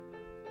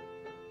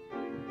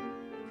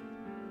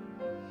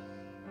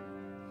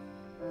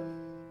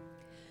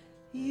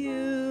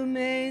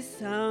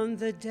round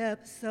the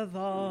depths of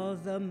all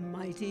the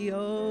mighty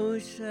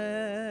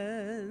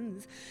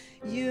oceans.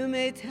 You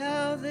may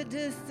tell the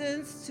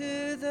distance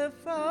to the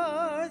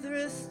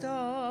farthest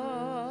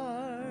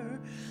star,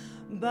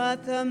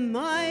 but the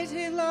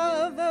mighty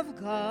love of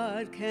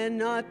God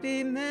cannot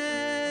be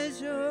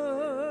measured.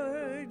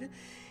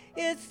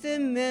 Its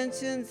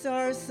dimensions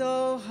are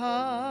so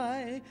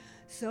high,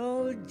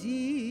 so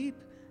deep,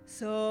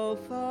 so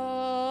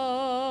far.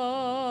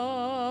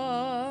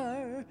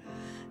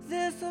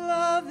 This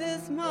love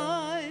is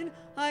mine,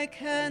 I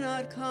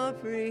cannot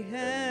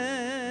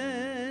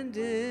comprehend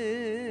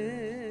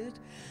it.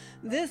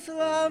 This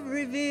love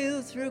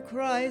revealed through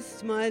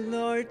Christ my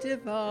Lord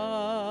divine.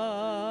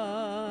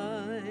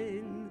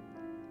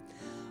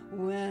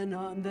 When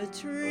on the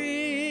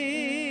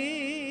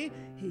tree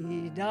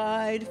he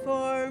died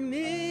for me,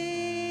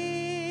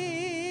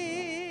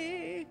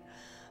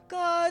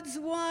 God's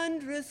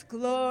wondrous,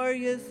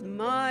 glorious,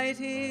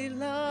 mighty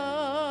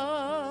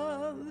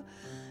love,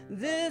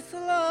 this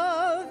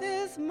love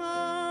is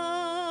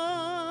mine.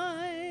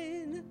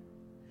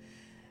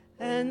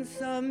 And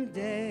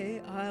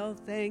someday I'll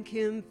thank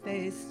him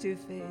face to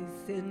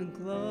face in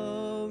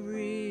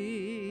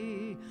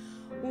glory,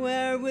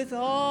 where with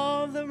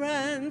all the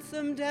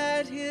ransomed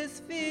at his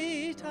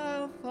feet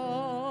I'll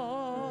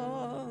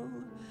fall.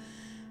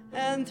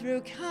 And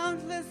through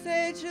countless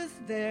ages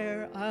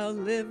there I'll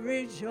live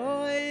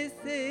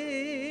rejoicing,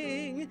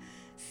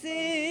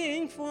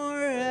 sing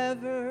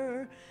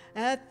forever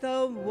at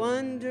the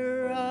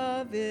wonder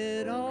of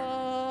it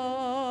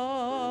all.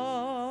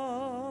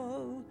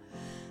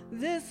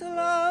 This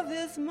love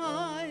is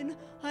mine,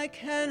 I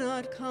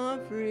cannot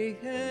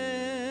comprehend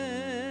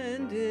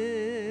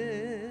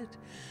it.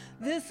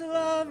 This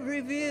love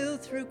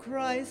revealed through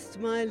Christ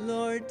my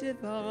Lord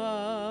divine.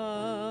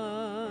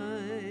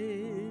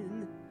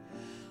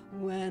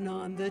 When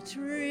on the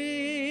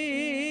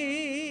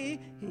tree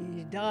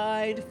he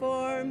died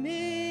for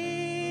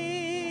me,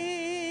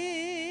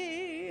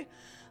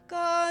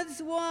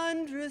 God's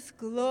wondrous,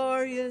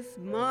 glorious,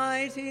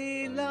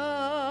 mighty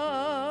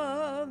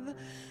love,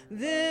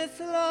 this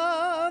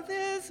love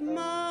is mine.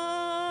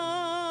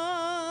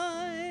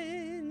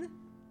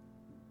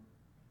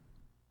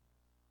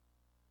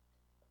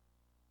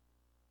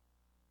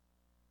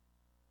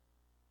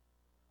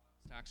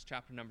 Acts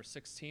chapter number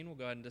 16. We'll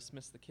go ahead and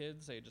dismiss the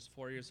kids, ages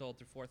 4 years old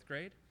through 4th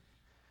grade.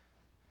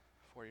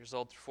 4 years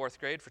old through 4th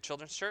grade for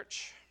Children's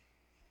Church.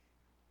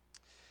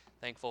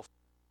 Thankful for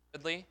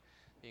Ridley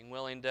being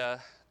willing to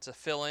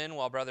fill in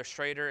while Brother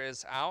Schrader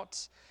is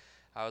out.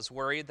 I was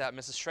worried that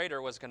Mrs.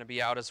 Schrader was going to be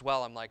out as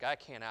well. I'm like, I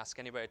can't ask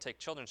anybody to take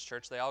Children's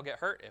Church. They all get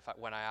hurt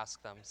when I ask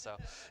them. So,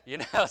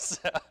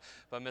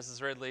 but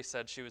Mrs. Ridley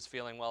said she was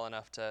feeling well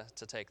enough to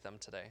take them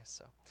today.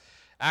 So,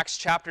 Acts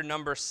chapter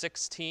number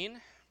 16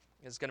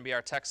 is going to be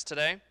our text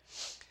today.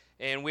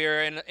 And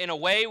we're, in a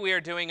way, we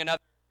are doing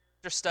another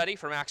study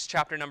from Acts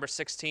chapter number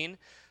 16,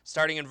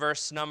 starting in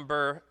verse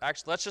number,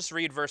 actually, let's just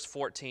read verse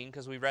 14,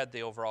 because we read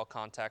the overall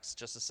context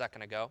just a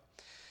second ago.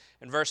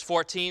 And verse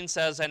 14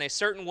 says, "And a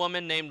certain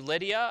woman named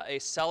Lydia, a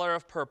seller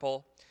of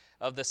purple,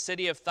 of the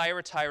city of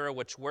Thyatira,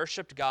 which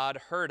worshipped God,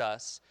 heard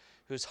us,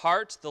 whose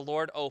heart the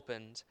Lord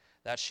opened,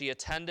 that she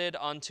attended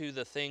unto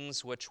the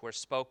things which were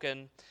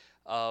spoken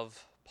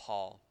of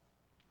Paul."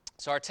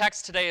 So our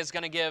text today is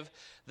going to give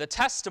the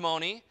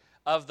testimony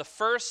of the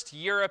first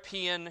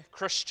European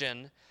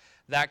Christian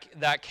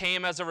that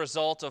came as a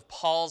result of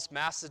Paul's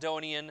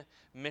Macedonian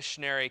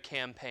missionary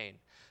campaign.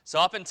 So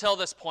up until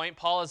this point,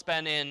 Paul has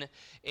been in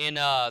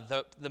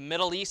the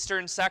Middle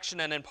Eastern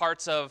section and in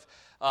parts of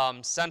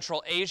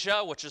Central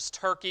Asia, which is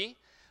Turkey.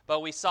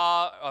 But we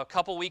saw a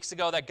couple weeks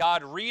ago that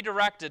God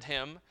redirected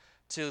him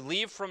to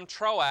leave from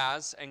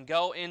Troas and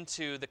go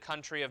into the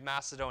country of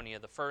Macedonia,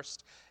 the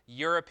first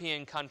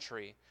European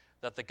country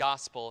that the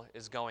gospel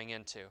is going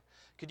into.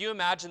 Could you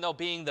imagine, though,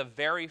 being the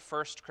very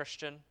first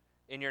Christian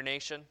in your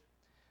nation?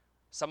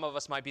 Some of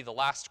us might be the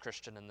last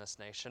Christian in this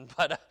nation,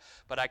 but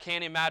I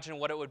can't imagine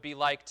what it would be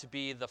like to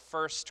be the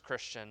first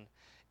Christian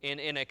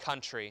in a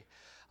country.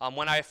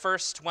 When I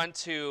first went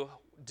to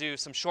do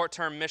some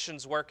short-term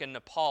missions work in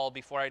Nepal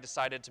before I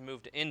decided to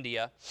move to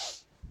India,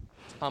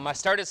 I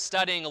started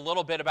studying a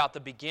little bit about the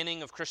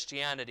beginning of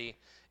Christianity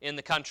in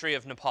the country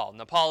of Nepal.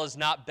 Nepal has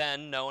not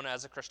been known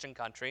as a Christian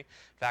country.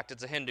 In fact,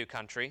 it's a Hindu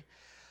country.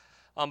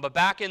 But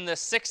back in the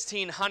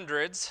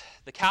 1600s,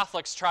 the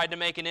Catholics tried to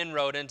make an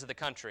inroad into the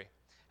country,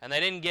 and they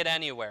didn't get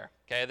anywhere.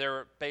 Okay, there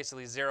were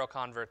basically zero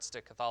converts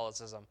to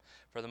Catholicism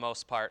for the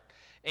most part.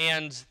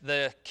 And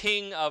the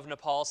king of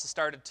Nepal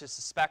started to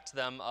suspect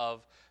them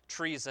of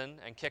treason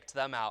and kicked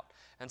them out.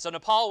 And so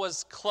Nepal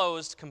was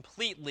closed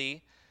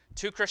completely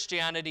to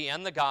Christianity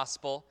and the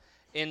gospel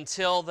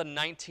until the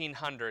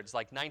 1900s,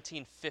 like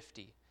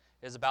 1950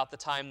 is about the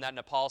time that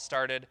Nepal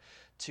started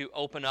to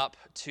open up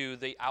to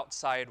the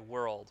outside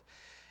world.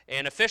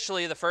 And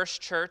officially, the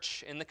first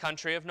church in the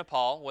country of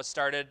Nepal was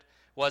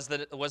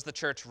the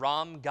church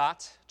Ram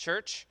Ghat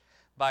Church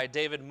by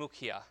David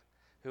Mukhia,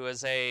 who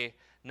is a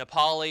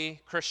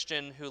Nepali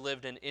Christian who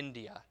lived in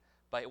India,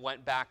 but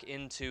went back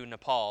into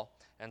Nepal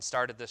and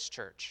started this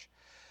church.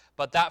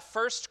 But that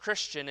first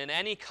Christian in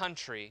any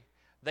country,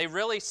 they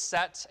really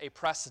set a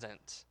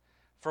precedent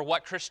for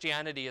what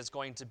Christianity is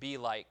going to be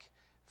like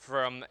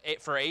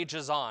for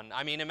ages on.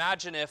 I mean,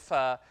 imagine if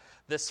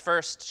this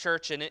first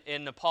church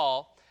in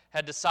Nepal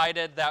had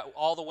decided that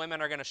all the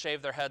women are going to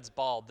shave their heads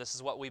bald. This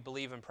is what we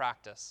believe in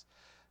practice.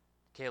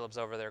 Caleb's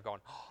over there going,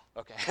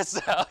 oh, okay.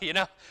 So,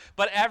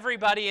 but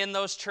everybody in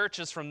those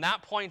churches from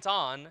that point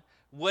on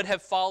would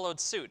have followed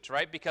suit,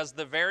 right? Because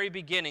the very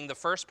beginning, the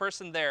first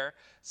person there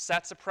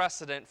sets a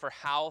precedent for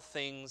how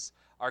things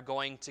are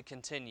going to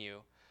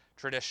continue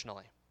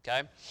traditionally,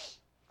 okay?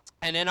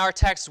 And in our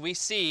text, we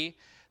see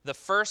the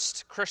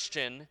first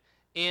Christian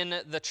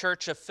in the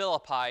church of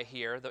Philippi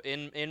here,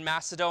 in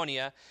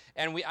Macedonia,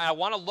 and I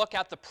want to look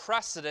at the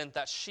precedent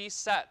that she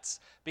sets,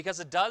 because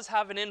it does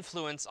have an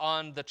influence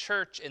on the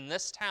church in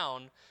this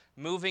town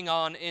moving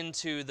on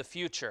into the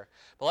future.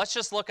 But let's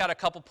just look at a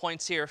couple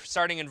points here,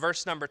 starting in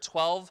verse number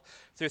 12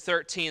 through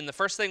 13. The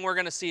first thing we're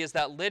going to see is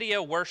that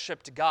Lydia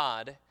worshiped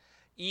God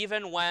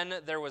even when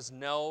there was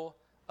no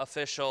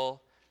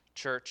official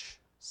church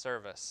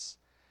service.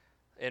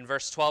 In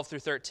verse 12 through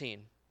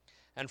 13.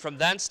 And from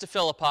thence to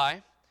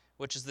Philippi,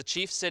 which is the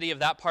chief city of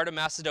that part of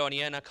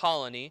Macedonia and a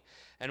colony,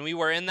 and we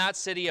were in that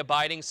city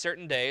abiding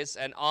certain days,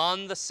 and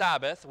on the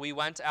Sabbath we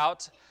went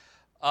out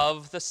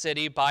of the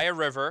city by a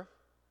river,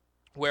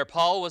 where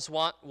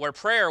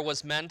prayer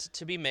was wont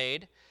to be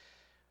made,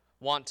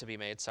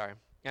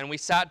 and we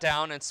sat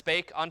down and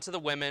spake unto the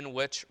women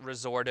which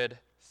resorted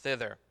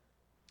thither.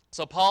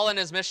 So Paul and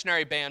his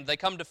missionary band, they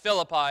come to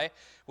Philippi,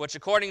 which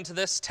according to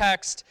this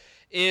text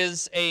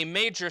is a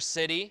major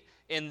city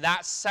in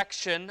that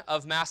section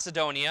of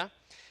Macedonia.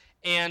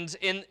 And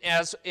in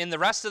the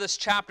rest of this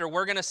chapter,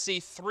 we're going to see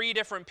three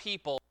different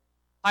people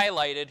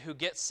highlighted who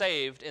get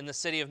saved in the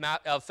city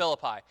of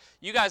Philippi.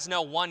 You guys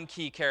know one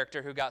key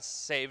character who got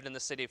saved in the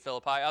city of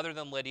Philippi, other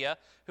than Lydia.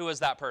 Who was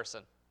that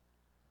person?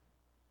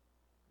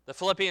 The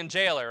Philippian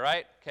jailer,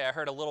 right? Okay, I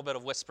heard a little bit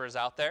of whispers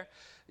out there.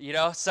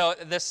 So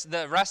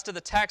the rest of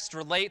the text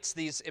relates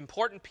these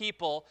important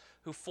people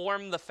who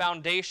form the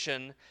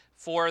foundation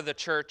for the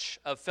church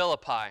of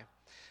Philippi.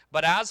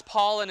 But as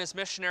Paul and his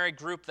missionary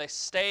group, they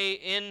stay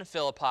in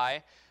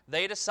Philippi,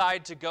 they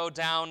decide to go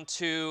down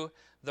to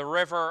the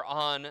river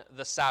on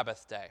the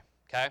Sabbath day,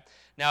 okay?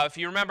 Now, if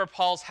you remember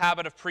Paul's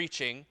habit of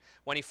preaching,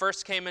 when he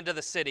first came into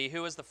the city,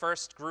 who was the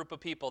first group of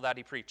people that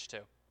he preached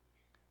to?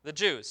 The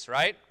Jews,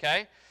 right?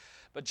 Okay?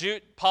 But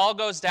Paul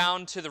goes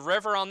down to the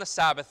river on the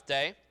Sabbath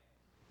day,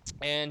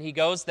 and he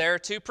goes there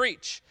to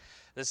preach.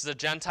 This is a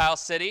Gentile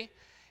city,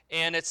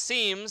 and it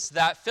seems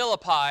that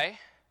Philippi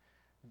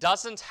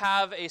doesn't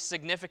have a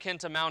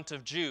significant amount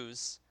of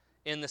Jews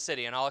in the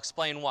city, and I'll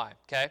explain why,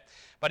 okay?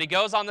 But he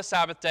goes on the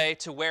Sabbath day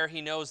to where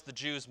he knows the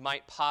Jews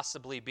might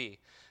possibly be,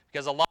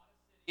 because a lot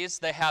of cities,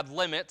 they had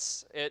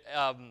limits.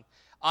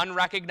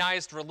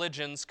 Unrecognized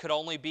religions could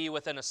only be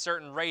within a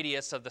certain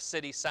radius of the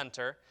city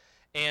center,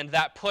 and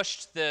that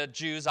pushed the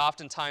Jews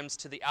oftentimes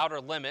to the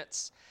outer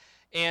limits,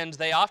 and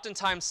they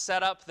oftentimes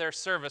set up their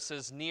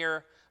services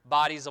near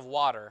bodies of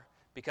water,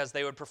 because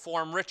they would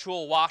perform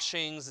ritual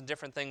washings and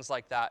different things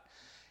like that.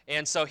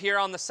 And so here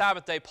on the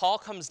Sabbath day, Paul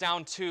comes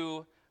down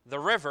to the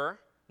river,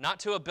 not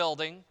to a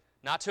building,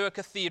 not to a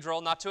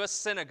cathedral, not to a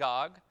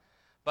synagogue,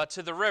 but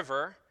to the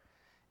river.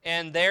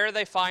 And there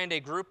they find a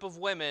group of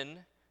women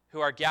who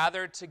are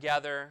gathered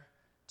together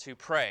to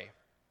pray.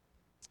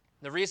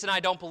 The reason I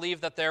don't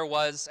believe that there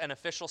was an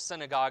official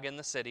synagogue in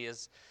the city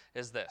is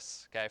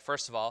this. Okay,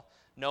 first of all,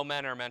 no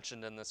men are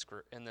mentioned in this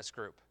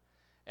group.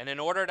 And in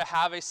order to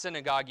have a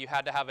synagogue, you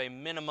had to have a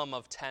minimum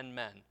of 10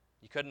 men.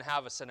 You couldn't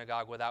have a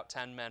synagogue without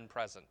 10 men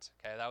present.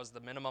 Okay, that was the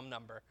minimum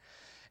number.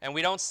 And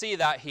we don't see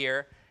that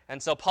here.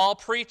 And so Paul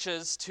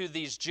preaches to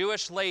these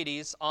Jewish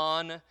ladies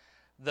on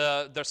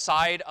the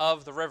side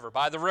of the river,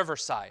 by the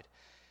riverside.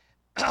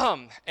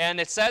 And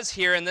it says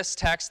here in this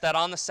text that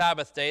on the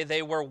Sabbath day,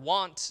 they were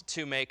wont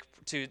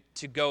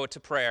to go to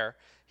prayer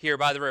here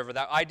by the river.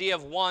 That idea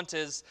of wont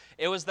is,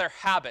 it was their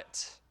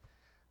habit.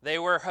 They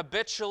were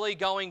habitually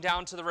going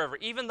down to the river,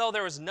 even though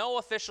there was no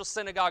official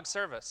synagogue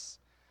service.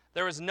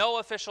 There was no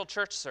official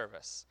church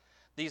service.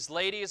 These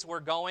ladies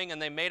were going,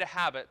 and they made a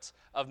habit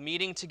of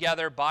meeting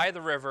together by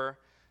the river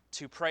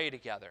to pray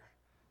together,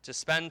 to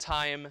spend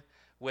time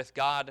with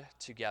God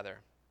together.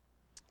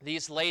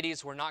 These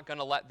ladies were not going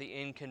to let the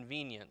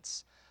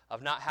inconvenience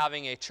of not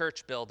having a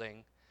church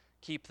building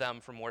keep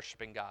them from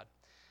worshiping God.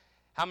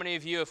 How many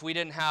of you, if we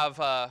didn't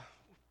have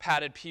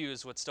padded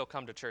pews, would still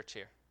come to church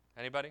here?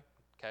 Anybody?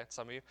 Okay,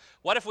 some of you.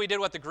 What if we did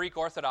what the Greek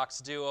Orthodox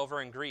do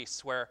over in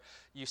Greece, where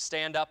you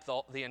stand up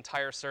the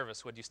entire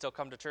service? Would you still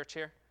come to church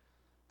here?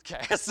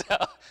 Okay, so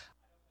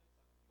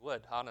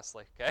would,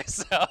 honestly. Okay,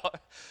 so,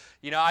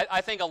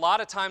 I think a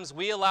lot of times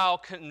we allow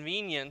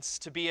convenience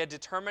to be a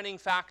determining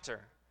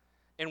factor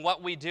in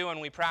what we do and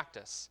we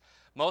practice.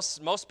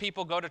 Most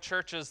people go to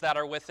churches that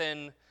are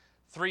within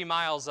 3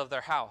 miles of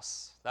their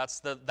house. That's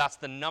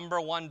the number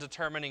one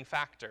determining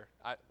factor.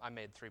 I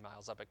made 3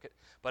 miles up,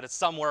 but it's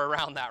somewhere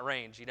around that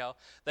range, you know.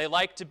 They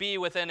like to be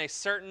within a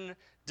certain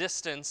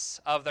distance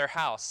of their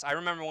house. I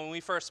remember when we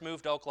first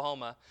moved to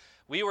Oklahoma,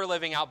 we were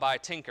living out by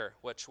Tinker,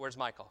 where's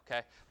Michael,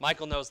 okay?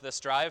 Michael knows this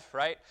drive,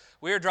 right?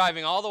 We were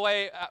driving all the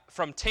way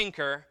from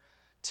Tinker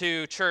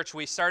to church.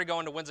 We started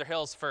going to Windsor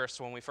Hills first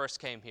when we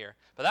first came here.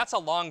 But that's a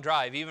long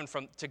drive even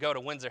to go to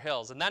Windsor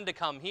Hills. And then to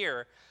come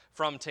here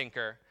from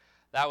Tinker,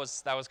 that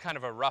was kind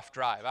of a rough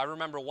drive. I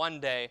remember one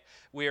day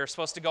we were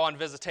supposed to go on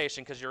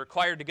visitation because you're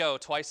required to go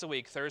twice a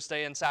week,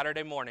 Thursday and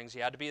Saturday mornings.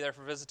 You had to be there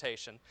for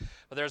visitation.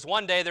 But there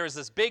was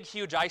this big,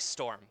 huge ice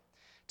storm.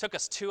 It took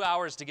us 2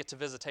 hours to get to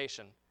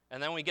visitation.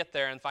 And then we get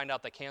there and find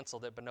out they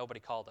canceled it, but nobody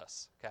called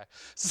us. Okay,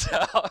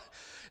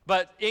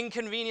 but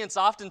inconvenience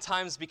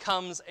oftentimes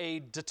becomes a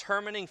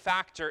determining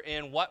factor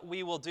in what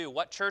we will do,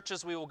 what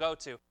churches we will go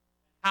to,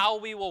 how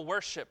we will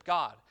worship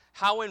God,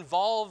 how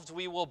involved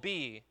we will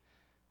be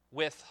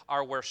with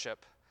our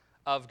worship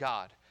of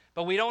God.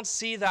 But we don't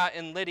see that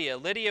in Lydia.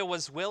 Lydia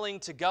was willing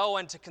to go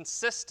and to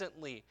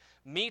consistently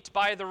meet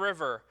by the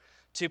river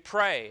to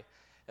pray.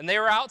 And they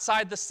were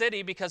outside the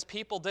city because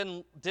people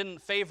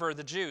didn't favor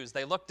the Jews.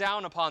 They looked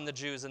down upon the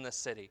Jews in this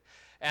city.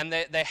 And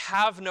they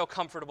have no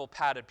comfortable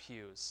padded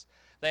pews.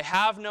 They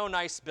have no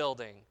nice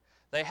building.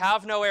 They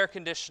have no air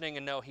conditioning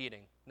and no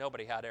heating.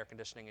 Nobody had air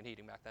conditioning and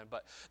heating back then,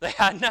 but they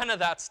had none of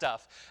that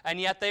stuff. And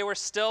yet they were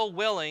still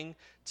willing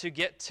to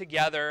get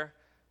together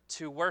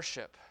to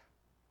worship.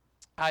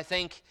 I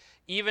think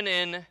even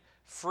in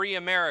free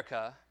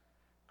America,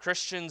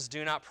 Christians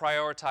do not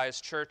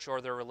prioritize church or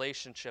their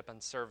relationship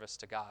and service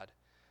to God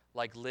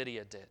like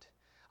Lydia did.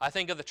 I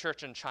think of the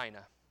church in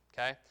China,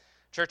 okay?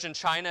 Church in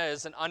China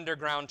is an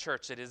underground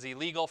church. It is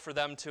illegal for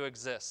them to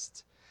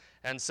exist.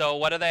 And so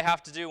what do they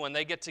have to do when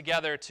they get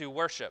together to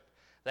worship?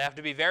 They have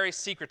to be very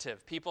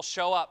secretive. People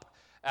show up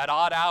at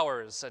odd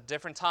hours, at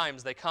different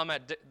times. They come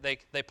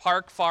they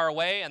park far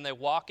away and they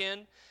walk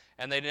in,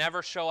 and they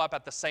never show up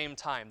at the same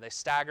time. They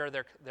stagger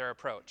their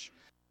approach.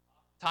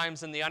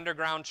 Times in the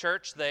underground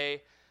church,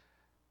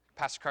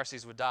 Pastor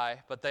Carsey's would die,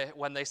 but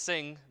when they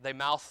sing, they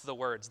mouth the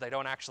words. They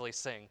don't actually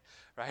sing,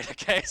 right?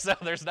 Okay, so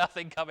there's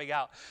nothing coming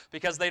out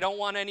because they don't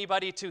want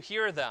anybody to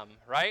hear them,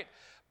 right?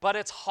 But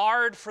it's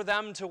hard for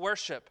them to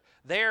worship.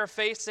 They are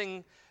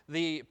facing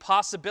the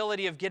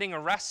possibility of getting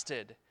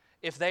arrested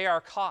if they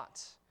are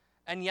caught,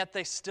 and yet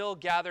they still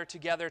gather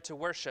together to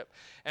worship.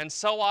 And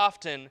so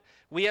often,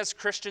 we as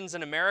Christians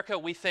in America,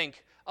 we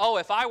think, oh,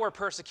 if I were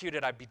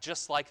persecuted, I'd be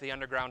just like the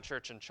underground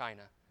church in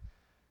China.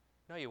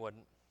 No, you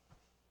wouldn't.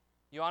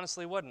 You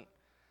honestly wouldn't.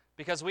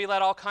 Because we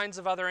let all kinds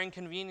of other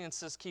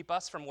inconveniences keep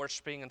us from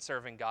worshiping and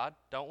serving God,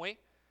 don't we?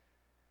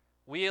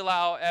 We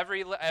allow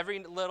every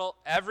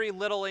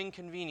little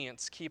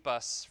inconvenience keep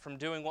us from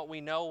doing what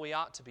we know we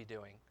ought to be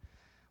doing.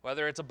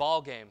 Whether it's a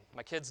ball game,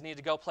 my kids need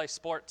to go play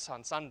sports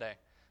on Sunday,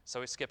 so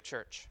we skip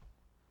church.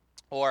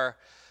 Or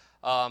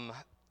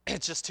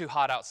it's just too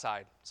hot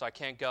outside, so I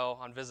can't go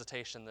on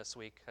visitation this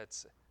week.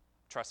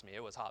 Trust me,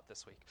 it was hot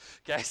this week.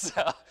 Okay,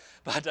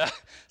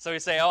 so we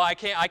say, oh, I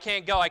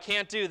can't go, I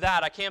can't do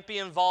that, I can't be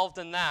involved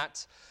in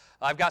that.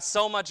 I've got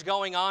so much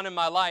going on in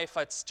my life,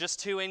 it's just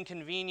too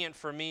inconvenient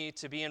for me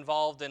to be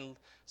involved in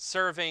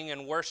serving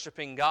and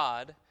worshiping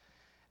God.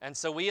 And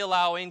so we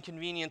allow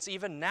inconvenience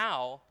even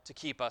now to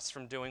keep us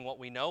from doing what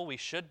we know we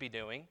should be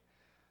doing.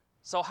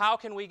 So how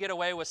can we get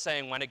away with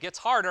saying, when it gets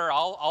harder,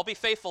 I'll be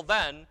faithful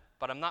then,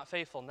 but I'm not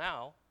faithful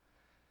now?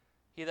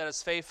 He that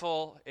is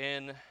faithful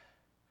in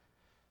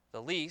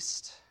the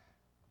least,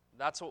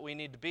 that's what we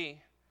need to be.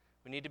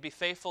 We need to be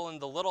faithful in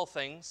the little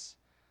things,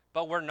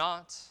 but we're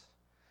not.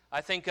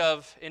 I think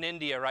of in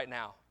India right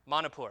now,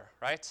 Manipur,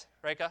 right,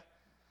 Rekha?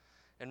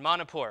 In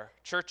Manipur,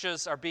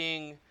 churches are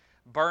being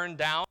burned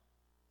down.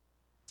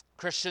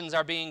 Christians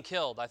are being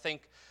killed. I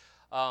think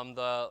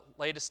the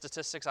latest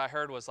statistics I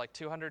heard was like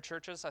 200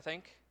 churches, I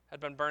think, had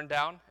been burned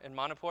down in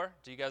Manipur.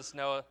 Do you guys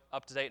know an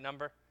up-to-date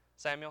number,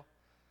 Samuel?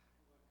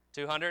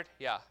 200?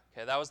 Yeah.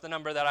 Okay, that was the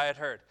number that I had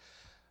heard.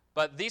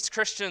 But these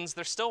Christians,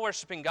 they're still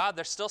worshiping God.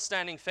 They're still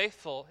standing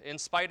faithful in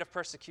spite of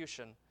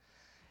persecution.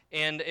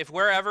 And if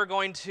we're ever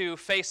going to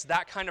face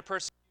that kind of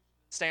persecution,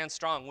 stand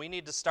strong, we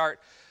need to start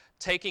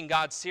taking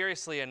God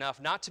seriously enough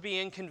not to be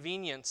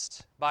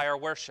inconvenienced by our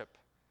worship,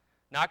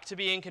 not to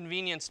be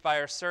inconvenienced by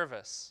our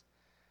service.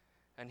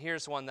 And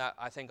here's one that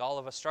I think all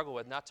of us struggle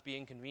with, not to be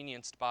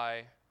inconvenienced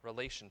by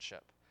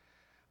relationship.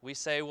 We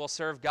say we'll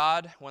serve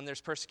God when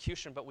there's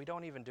persecution, but we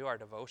don't even do our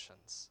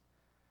devotions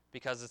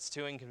because it's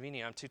too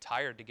inconvenient. I'm too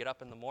tired to get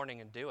up in the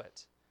morning and do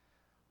it.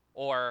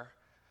 Or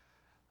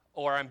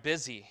I'm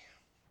busy.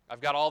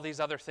 I've got all these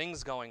other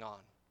things going on.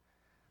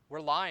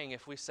 We're lying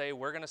if we say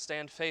we're going to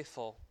stand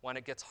faithful when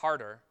it gets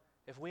harder,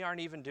 if we aren't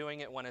even doing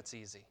it when it's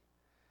easy.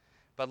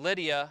 But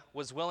Lydia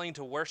was willing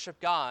to worship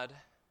God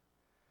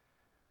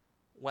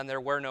when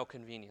there were no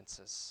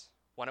conveniences,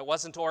 when it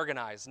wasn't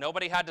organized.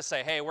 Nobody had to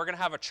say, hey, we're going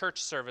to have a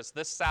church service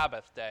this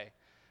Sabbath day.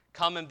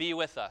 Come and be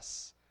with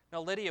us.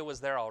 No, Lydia was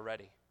there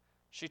already.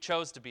 She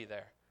chose to be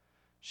there.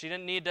 She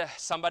didn't need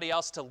somebody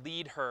else to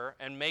lead her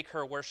and make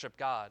her worship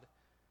God.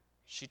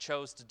 She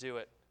chose to do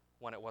it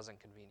when it wasn't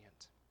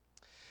convenient.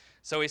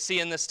 So we see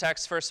in this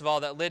text, first of all,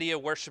 that Lydia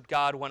worshiped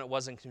God when it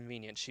wasn't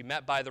convenient. She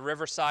met by the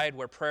riverside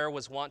where prayer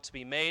was wont to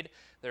be made.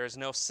 There is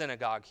no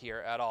synagogue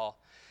here at all.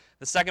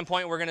 The second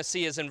point we're going to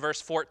see is in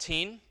verse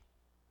 14,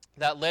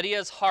 that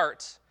Lydia's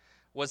heart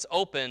was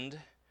opened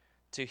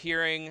to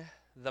hearing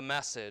the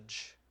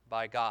message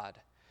by God.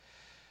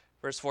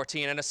 Verse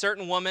 14, and a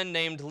certain woman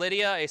named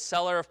Lydia, a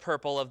seller of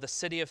purple of the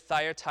city of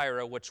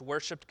Thyatira, which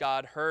worshipped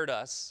God, heard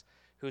us,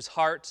 whose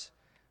heart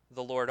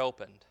the Lord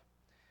opened,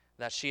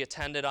 that she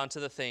attended unto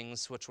the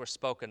things which were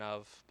spoken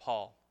of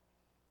Paul.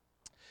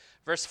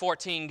 Verse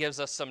 14 gives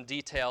us some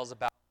details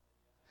about.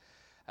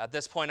 At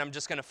this point, I'm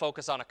just going to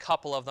focus on a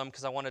couple of them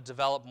because I want to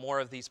develop more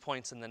of these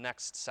points in the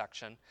next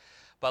section.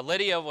 But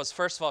Lydia was,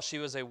 first of all, she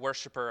was a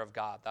worshiper of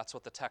God. That's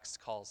what the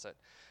text calls it.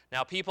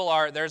 Now,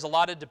 there's a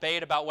lot of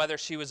debate about whether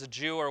she was a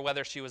Jew or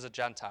whether she was a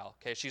Gentile.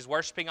 Okay, she's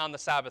worshiping on the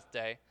Sabbath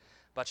day,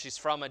 but she's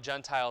from a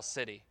Gentile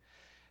city.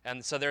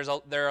 And so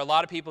there are a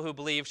lot of people who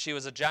believe she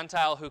was a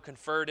Gentile who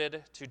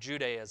converted to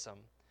Judaism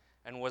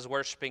and was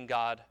worshiping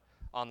God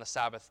on the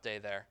Sabbath day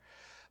there.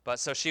 But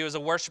so she was a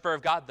worshiper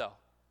of God, though.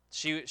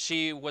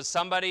 She was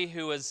somebody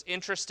who was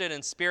interested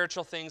in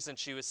spiritual things, and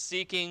she was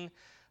seeking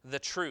the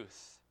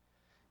truth.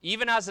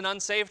 Even as an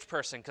unsaved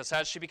person, because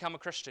has she become a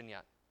Christian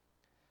yet?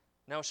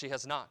 No, she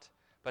has not.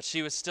 But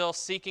she was still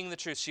seeking the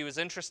truth. She was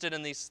interested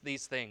in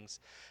these things.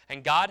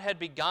 And God had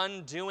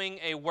begun doing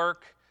a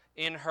work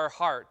in her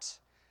heart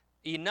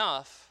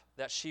enough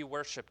that she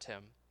worshiped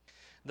him.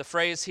 The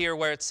phrase here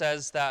where it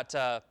says that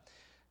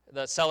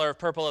the seller of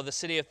purple of the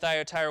city of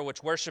Thyatira,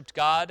 which worshipped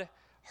God,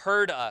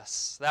 heard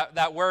us.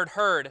 That word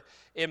heard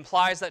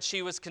implies that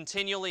she was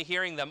continually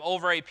hearing them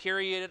over a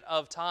period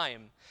of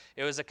time.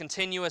 It was a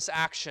continuous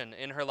action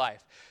in her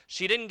life.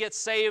 She didn't get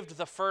saved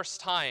the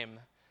first time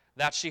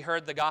that she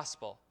heard the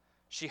gospel.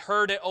 She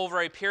heard it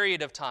over a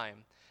period of time,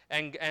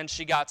 and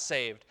she got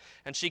saved.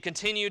 And she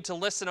continued to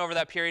listen over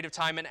that period of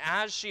time, and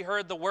as she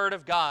heard the word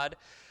of God,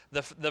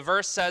 the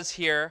verse says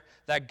here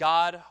that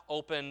God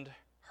opened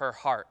her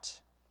heart,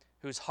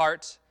 whose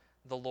heart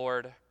the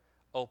Lord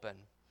opened.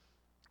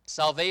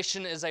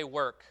 Salvation is a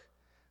work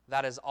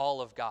that is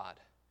all of God.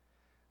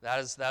 That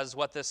is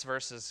what this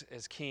verse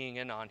is keying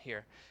in on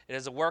here. It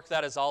is a work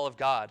that is all of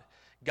God.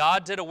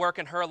 God did a work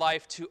in her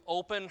life to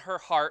open her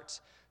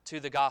heart to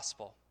the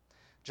gospel.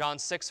 John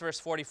 6, verse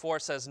 44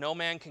 says, no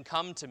man can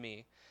come to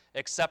me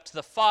except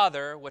the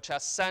Father which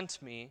has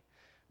sent me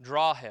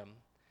draw him,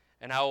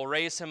 and I will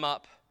raise him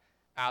up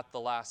at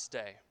the last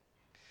day.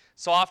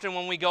 So often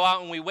when we go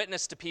out and we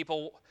witness to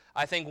people,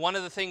 I think one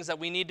of the things that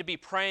we need to be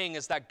praying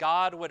is that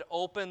God would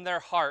open their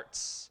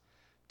hearts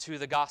to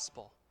the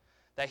gospel,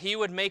 that he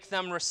would make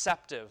them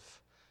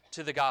receptive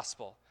to the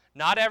gospel.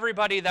 Not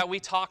everybody that we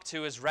talk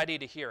to is ready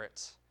to hear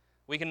it.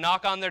 We can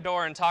knock on their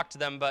door and talk to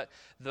them, but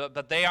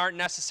they aren't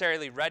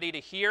necessarily ready to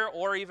hear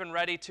or even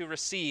ready to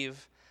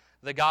receive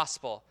the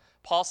gospel.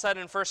 Paul said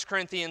in 1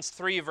 Corinthians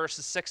 3,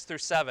 verses 6 through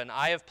 7,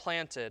 I have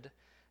planted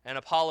and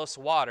Apollos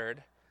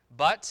watered,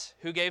 but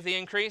who gave the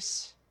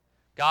increase?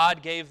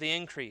 God gave the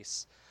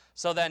increase.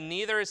 So that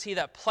neither is he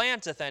that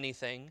planteth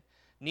anything,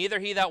 neither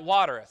he that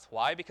watereth.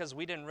 Why? Because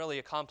we didn't really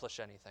accomplish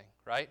anything,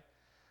 right?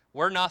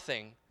 We're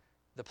nothing.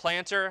 The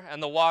planter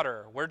and the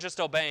waterer, we're just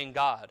obeying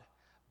God.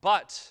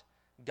 But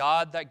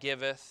God that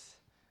giveth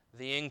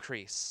the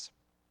increase.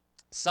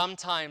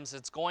 Sometimes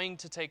it's going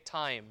to take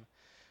time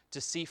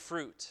to see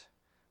fruit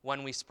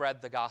when we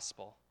spread the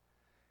gospel.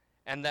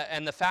 And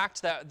the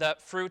fact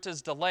that fruit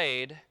is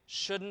delayed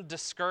shouldn't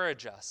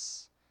discourage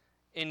us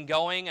in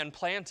going and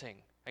planting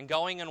and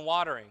going and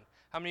watering.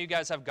 How many of you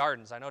guys have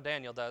gardens? I know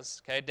Daniel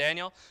does. Okay,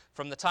 Daniel,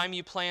 from the time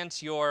you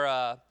plant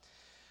your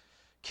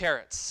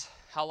carrots,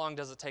 how long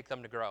does it take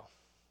them to grow?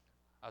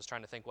 I was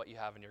trying to think what you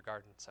have in your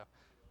garden. So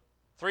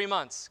 3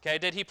 months. Okay,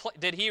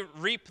 did he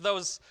reap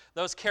those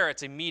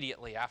carrots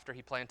immediately after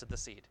he planted the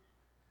seed?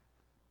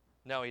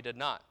 No, he did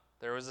not.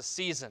 There was a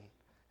season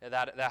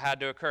that had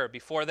to occur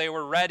before they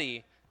were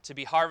ready to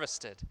be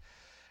harvested.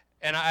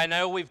 And I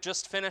know we've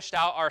just finished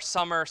out our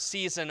summer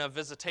season of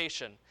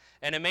visitation.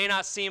 And it may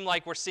not seem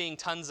like we're seeing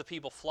tons of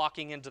people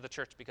flocking into the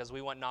church because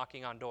we went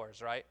knocking on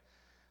doors, right?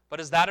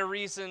 But is that a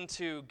reason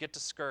to get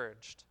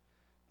discouraged,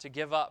 to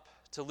give up,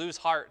 to lose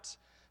heart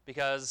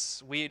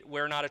because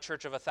we're not a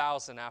church of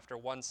 1,000 after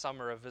one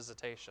summer of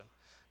visitation?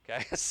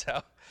 Okay,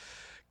 so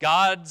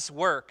God's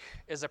work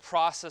is a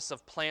process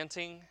of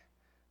planting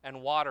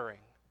and watering.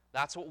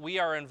 That's what we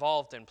are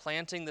involved in,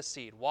 planting the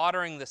seed,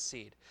 watering the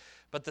seed.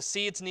 But the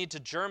seeds need to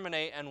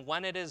germinate, and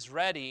when it is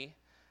ready,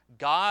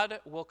 God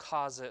will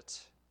cause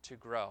it to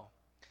grow.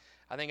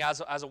 I think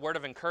as a word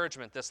of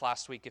encouragement this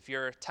last week, if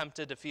you're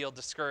tempted to feel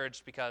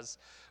discouraged because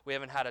we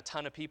haven't had a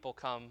ton of people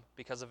come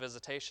because of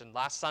visitation,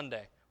 last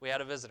Sunday we had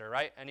a visitor,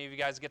 right? Any of you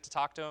guys get to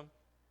talk to him?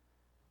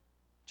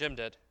 Jim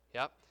did,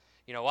 yep.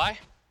 You know why?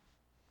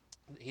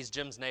 He's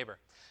Jim's neighbor.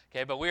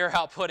 Okay, but we were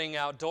out putting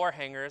out door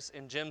hangers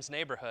in Jim's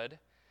neighborhood,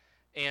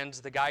 and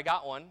the guy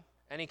got one,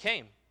 and he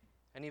came.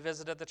 and he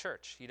visited the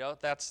church.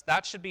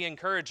 That should be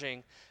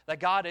encouraging that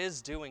God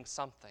is doing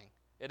something.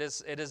 It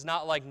is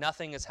not like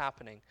nothing is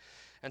happening.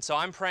 And so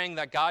I'm praying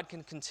that God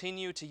can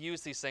continue to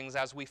use these things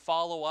as we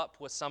follow up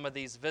with some of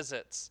these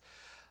visits.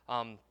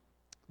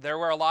 There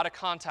were a lot of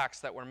contacts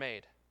that were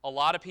made. A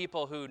lot of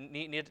people who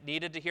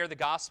needed to hear the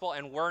gospel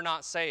and were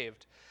not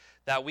saved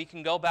that we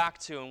can go back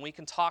to and we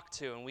can talk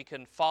to and we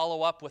can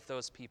follow up with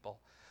those people.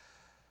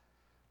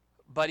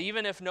 But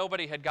even if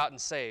nobody had gotten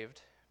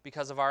saved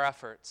because of our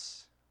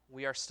efforts,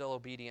 we are still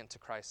obedient to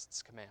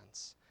Christ's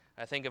commands.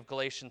 I think of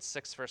Galatians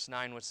 6, verse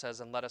 9, which says,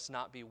 "And let us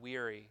not be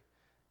weary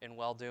in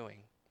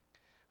well-doing.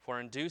 For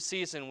in due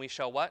season we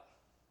shall" what?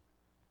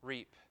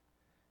 "Reap,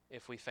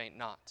 if we faint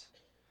not."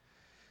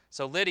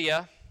 So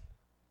Lydia,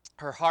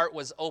 her heart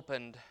was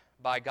opened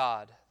by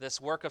God. This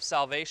work of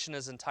salvation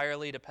is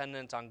entirely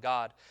dependent on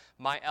God.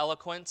 My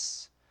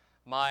eloquence,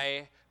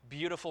 my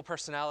beautiful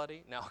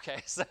personality, no,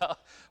 okay, so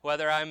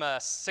whether I'm a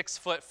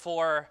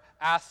 6'4"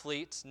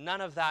 athlete,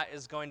 none of that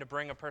is going to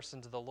bring a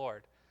person to the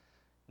Lord.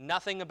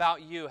 Nothing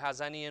about you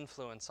has any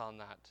influence on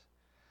that.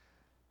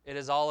 It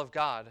is all of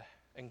God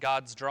and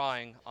God's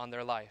drawing on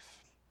their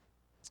life.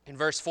 In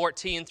verse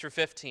 14 through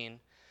 15,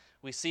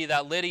 we see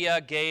that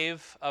Lydia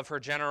gave of her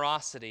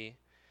generosity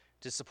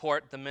to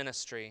support the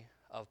ministry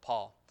of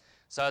Paul.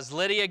 So as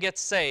Lydia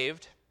gets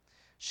saved,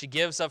 she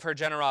gives of her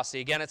generosity.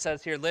 Again, it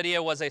says here,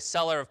 Lydia was a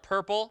seller of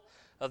purple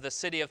of the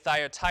city of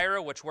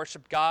Thyatira, which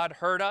worshipped God,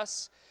 heard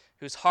us,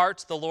 whose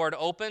heart the Lord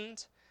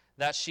opened,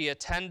 that she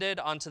attended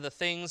unto the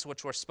things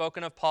which were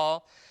spoken of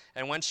Paul.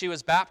 And when she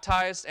was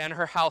baptized and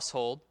her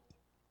household,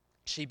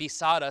 she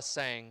besought us,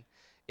 saying,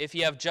 If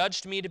ye have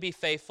judged me to be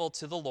faithful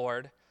to the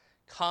Lord,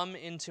 come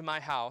into my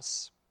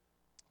house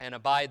and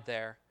abide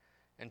there.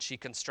 And she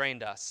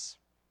constrained us.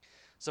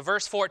 So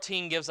verse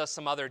 14 gives us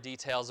some other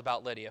details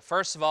about Lydia.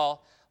 First of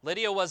all,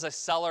 Lydia was a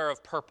seller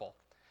of purple.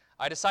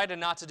 I decided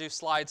not to do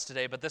slides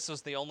today, but this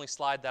was the only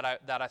slide that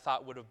I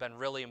thought would have been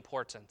really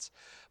important.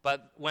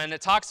 But when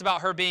it talks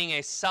about her being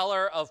a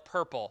seller of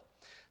purple,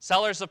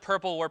 sellers of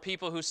purple were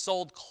people who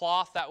sold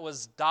cloth that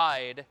was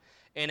dyed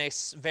in a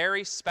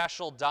very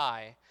special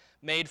dye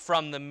made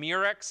from the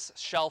murex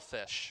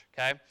shellfish,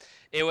 okay?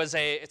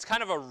 It's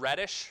kind of a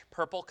reddish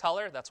purple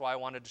color. That's why I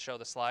wanted to show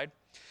the slide.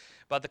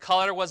 But the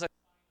color was a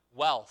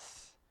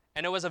wealth,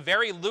 and it was a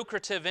very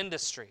lucrative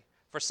industry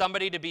for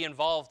somebody to be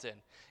involved in.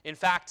 In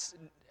fact,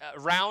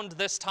 around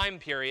this time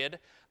period,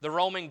 the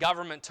Roman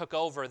government took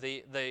over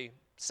the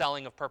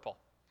selling of purple.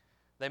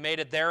 They made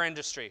it their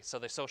industry, so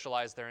they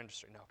socialized their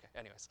industry. No, okay,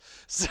 anyways.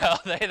 So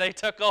they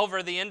took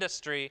over the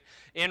industry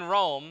in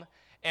Rome,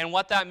 and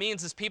what that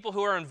means is people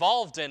who are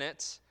involved in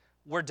it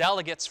were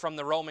delegates from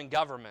the Roman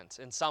government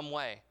in some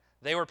way.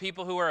 They were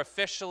people who were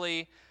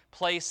officially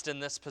placed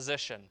in this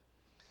position.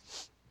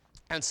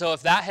 And so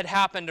if that had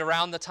happened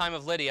around the time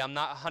of Lydia, I'm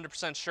not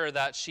 100% sure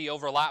that she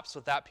overlaps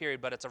with that period,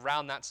 but it's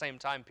around that same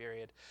time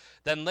period,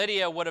 then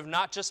Lydia would have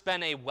not just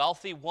been a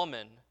wealthy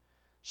woman,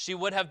 she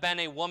would have been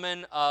a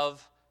woman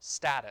of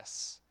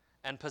status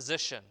and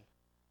position,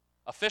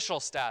 official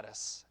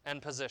status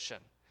and position.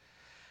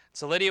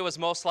 So Lydia was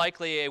most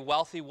likely a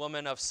wealthy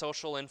woman of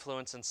social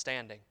influence and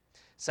standing. It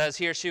says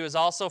here she was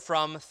also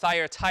from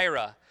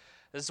Thyatira.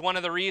 This is one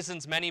of the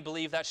reasons many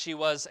believe that she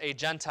was a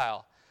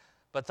Gentile.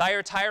 But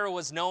Thyatira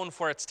was known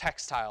for its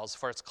textiles,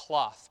 for its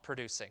cloth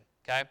producing,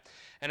 okay?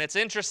 And it's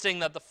interesting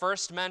that the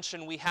first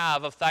mention we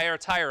have of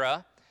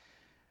Thyatira,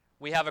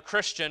 we have a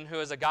Christian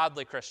who is a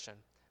godly Christian.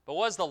 But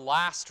what was the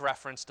last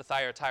reference to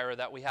Thyatira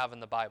that we have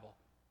in the Bible?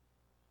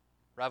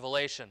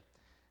 Revelation.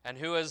 And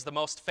who is the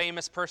most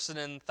famous person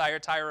in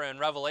Thyatira in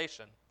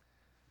Revelation?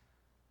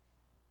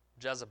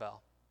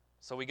 Jezebel.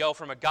 So we go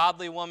from a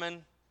godly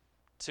woman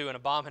to an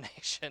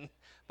abomination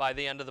by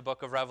the end of the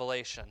book of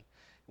Revelation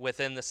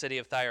within the city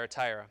of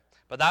Thyatira.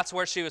 But that's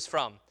where she was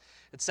from.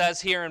 It says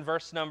here in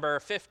verse number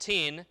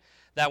 15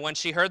 that when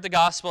she heard the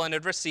gospel and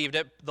had received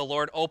it, the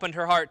Lord opened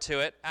her heart to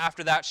it.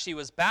 After that, she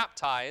was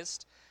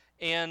baptized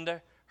and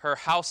her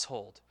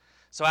household.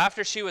 So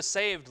after she was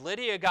saved,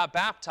 Lydia got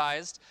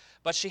baptized,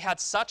 but she had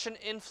such an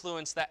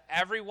influence that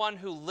everyone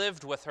who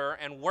lived with her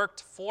and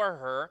worked for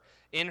her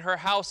in her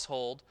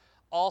household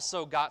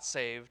also got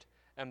saved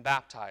and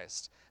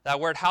baptized. That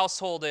word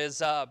household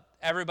is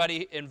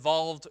everybody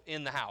involved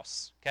in the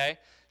house, okay?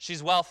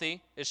 She's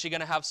wealthy. Is she going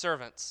to have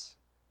servants?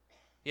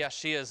 Yes,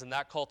 she is in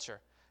that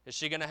culture. Is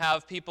she going to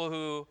have people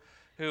who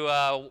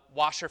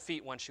wash her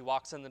feet when she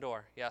walks in the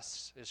door?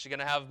 Yes. Is she going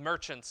to have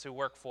merchants who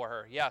work for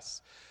her?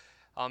 Yes.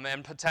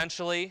 And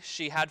potentially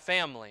she had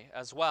family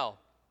as well.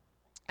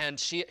 And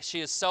she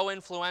is so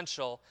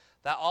influential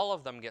that all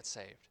of them get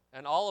saved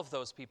and all of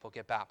those people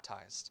get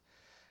baptized.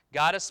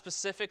 God has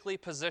specifically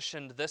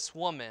positioned this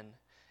woman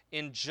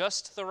in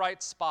just the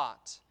right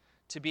spot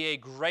to be a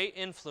great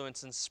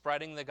influence in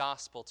spreading the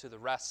gospel to the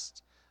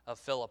rest of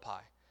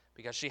Philippi.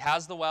 Because she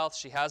has the wealth,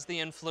 she has the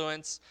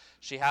influence,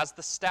 she has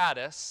the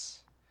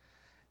status,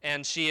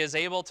 and she is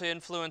able to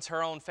influence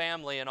her own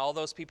family and all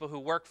those people who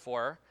work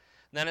for her.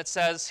 And then it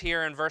says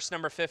here in verse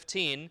number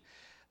 15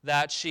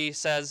 that she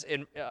says,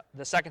 in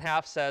the second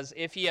half says,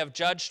 if ye have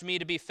judged me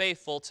to be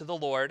faithful to the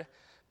Lord,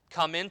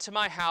 come into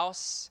my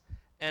house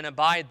and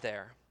abide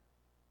there.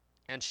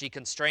 And she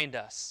constrained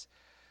us.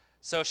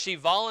 So she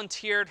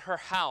volunteered her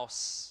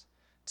house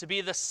to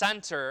be the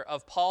center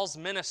of Paul's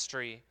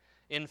ministry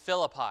in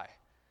Philippi.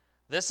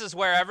 This is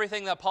where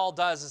everything that Paul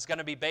does is going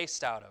to be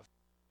based out of.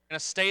 They're going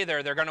to stay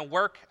there. They're going to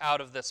work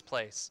out of this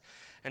place.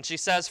 And she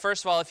says,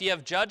 first of all, if ye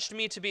have judged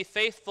me to be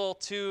faithful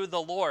to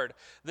the Lord.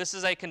 This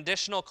is a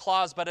conditional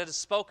clause, but it is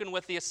spoken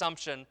with the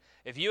assumption,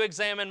 if you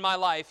examine my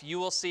life, you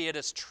will see it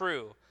is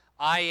true.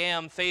 I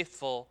am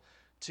faithful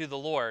to the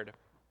Lord.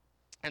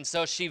 And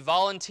so she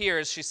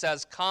volunteers. She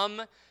says,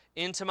 come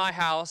into my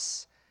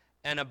house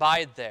and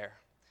abide there.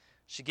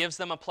 She gives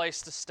them a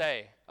place to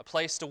stay, a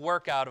place to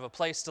work out of, a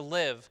place to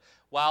live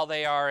while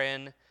they are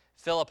in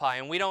Philippi.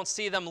 And we don't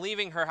see them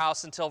leaving her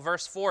house until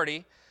verse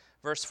 40.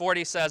 Verse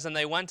 40 says, and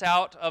they went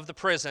out of the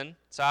prison,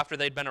 so after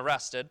they'd been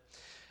arrested,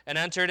 and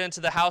entered into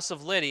the house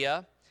of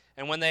Lydia.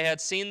 And when they had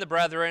seen the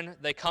brethren,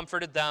 they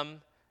comforted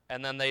them,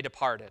 and then they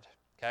departed.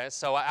 Okay,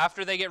 so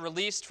after they get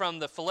released from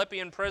the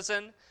Philippian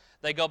prison,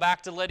 they go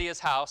back to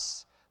Lydia's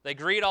house, they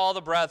greet all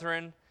the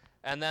brethren,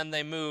 and then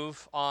they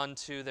move on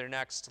to their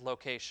next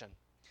location.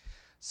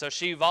 So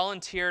she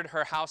volunteered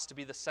her house to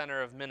be the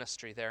center of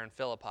ministry there in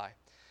Philippi.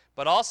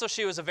 But also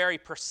she was a very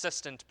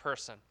persistent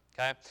person.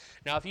 Okay?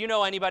 Now, if you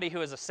know anybody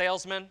who is a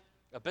salesman,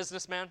 a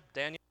businessman,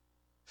 Daniel,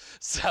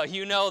 so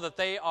you know that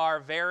they are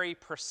very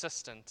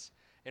persistent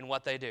in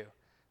what they do.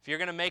 If you're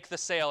going to make the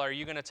sale, are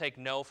you going to take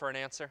no for an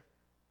answer?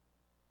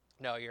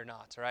 No, you're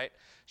not, right?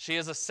 She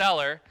is a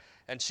seller,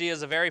 and she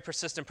is a very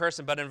persistent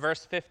person. But in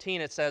verse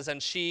 15 it says,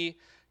 and she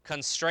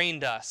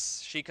constrained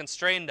us. She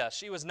constrained us.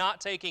 She was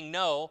not taking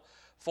no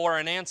for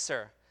an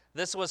answer.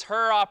 This was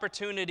her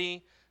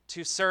opportunity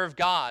to serve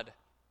God,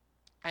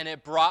 and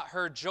it brought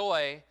her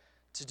joy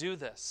to do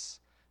this,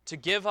 to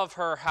give of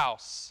her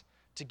house,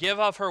 to give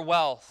of her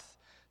wealth,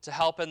 to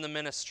help in the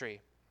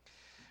ministry.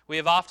 We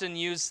have often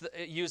used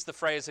the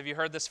phrase, have you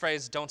heard this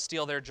phrase, don't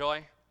steal their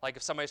joy? Like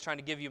if somebody's trying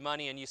to give you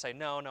money and you say,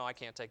 no, I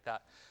can't take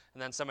that.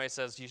 And then somebody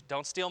says, you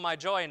don't steal my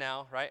joy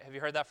now, right? Have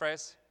you heard that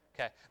phrase?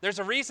 Okay. There's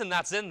a reason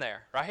that's in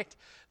there, right?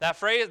 That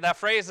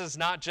phrase is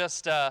not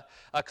just a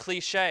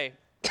cliche.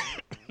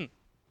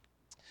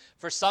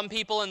 For some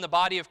people in the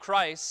body of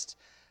Christ,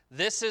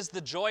 this is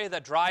the joy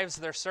that drives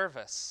their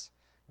service.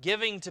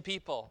 Giving to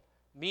people,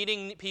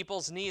 meeting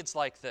people's needs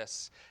like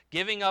this,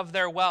 giving of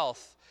their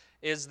wealth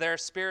is their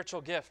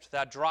spiritual gift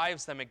that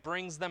drives them. It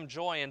brings them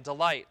joy and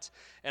delight.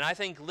 And I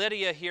think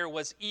Lydia here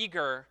was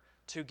eager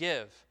to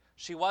give.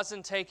 She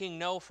wasn't taking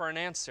no for an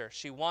answer.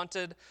 She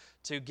wanted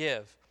to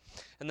give.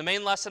 And the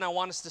main lesson I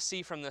want us to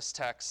see from this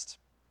text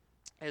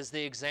is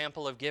the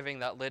example of giving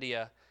that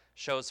Lydia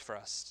shows for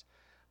us.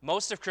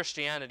 Most of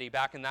Christianity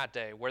back in that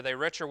day, were they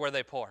rich or were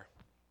they poor?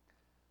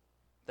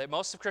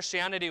 Most of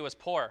Christianity was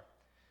poor.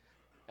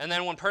 And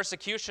then when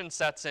persecution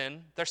sets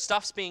in, their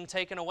stuff's being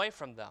taken away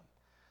from them.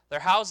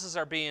 Their houses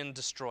are being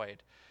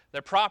destroyed.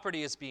 Their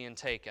property is being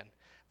taken.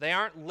 They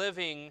aren't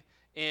living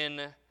in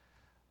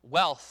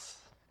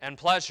wealth and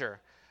pleasure.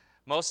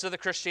 Most of the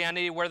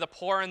Christianity were the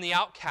poor and the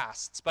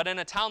outcasts. But in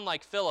a town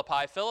like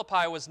Philippi,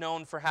 Philippi was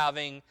known for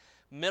having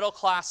middle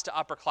class to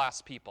upper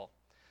class people.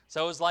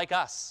 So it was like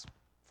us,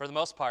 for the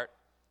most part.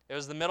 It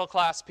was the middle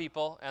class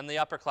people and the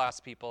upper class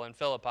people in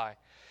Philippi.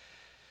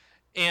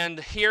 And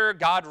here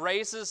God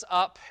raises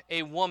up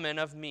a woman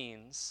of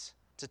means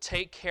to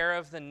take care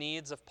of the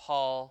needs of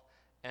Paul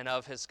and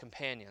of his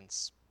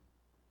companions.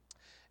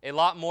 A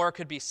lot more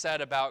could be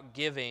said about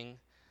giving,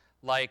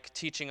 like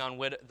teaching on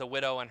the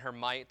widow and her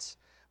mite.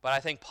 But I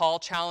think Paul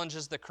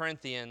challenges the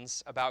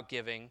Corinthians about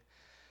giving.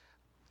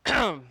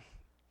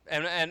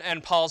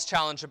 and Paul's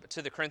challenge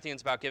to the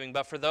Corinthians about giving.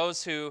 But for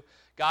those who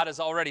God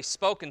has already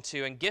spoken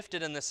to and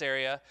gifted in this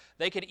area,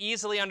 they could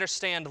easily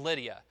understand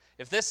Lydia.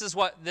 If this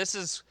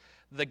is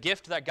the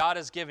gift that God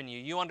has given you,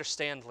 you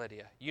understand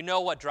Lydia. You know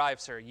what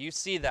drives her. You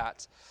see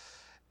that.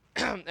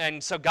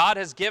 And so God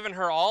has given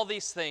her all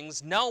these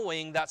things,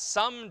 knowing that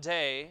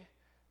someday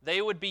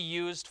they would be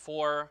used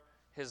for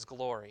his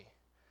glory.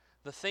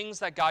 The things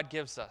that God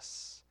gives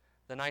us,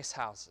 the nice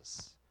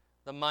houses,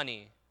 the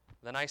money,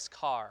 the nice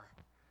car,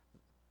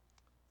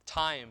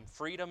 time,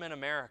 freedom in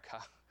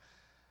America.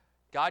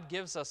 God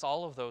gives us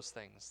all of those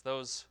things,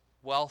 those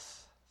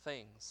wealth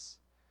things,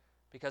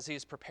 because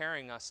he's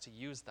preparing us to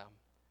use them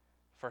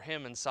for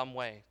him in some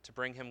way, to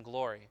bring him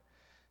glory.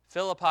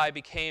 Philippi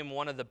became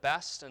one of the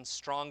best and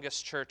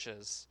strongest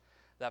churches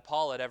that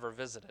Paul had ever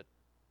visited.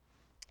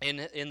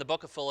 In the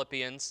book of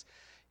Philippians,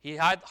 he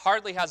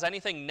hardly has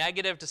anything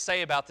negative to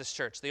say about this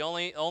church. The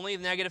only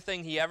negative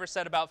thing he ever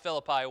said about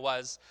Philippi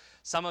was,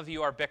 some of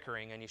you are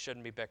bickering and you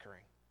shouldn't be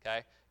bickering.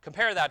 Okay?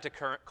 Compare that to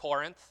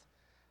Corinth.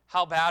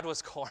 How bad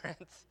was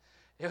Corinth?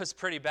 It was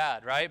pretty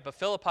bad, right? But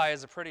Philippi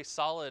is a pretty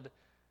solid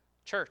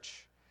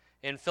church.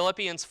 In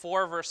Philippians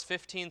 4, verse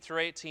 15 through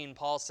 18,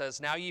 Paul says,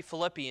 now ye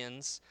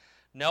Philippians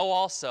know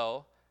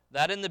also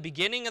that in the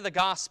beginning of the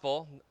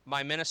gospel,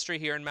 my ministry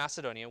here in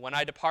Macedonia, when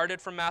I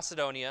departed from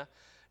Macedonia,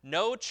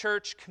 no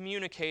church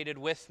communicated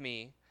with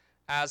me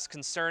as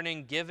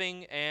concerning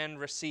giving and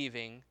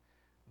receiving,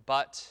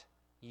 but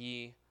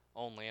ye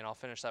only. And I'll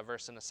finish that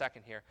verse in a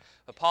second here.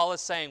 But Paul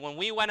is saying, when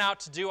we went out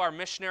to do our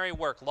missionary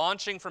work,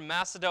 launching from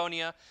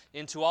Macedonia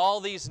into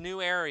all these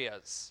new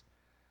areas,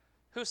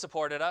 who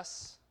supported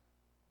us?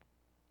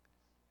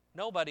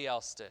 Nobody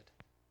else did.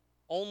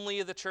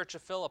 Only the church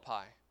of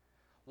Philippi.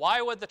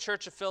 Why would the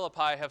church of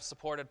Philippi have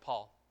supported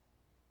Paul?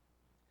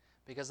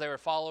 Because they were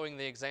following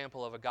the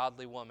example of a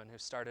godly woman who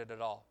started it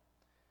all.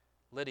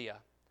 Lydia,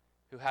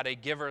 who had a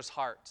giver's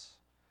heart.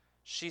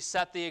 She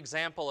set the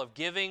example of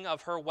giving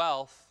of her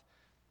wealth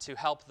to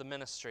help the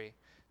ministry,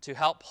 to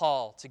help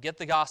Paul, to get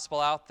the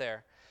gospel out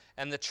there.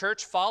 And the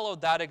church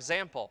followed that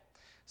example.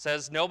 It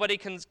says nobody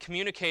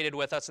communicated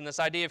with us, and this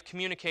idea of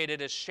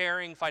communicated is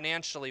sharing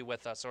financially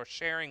with us or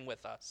sharing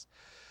with us.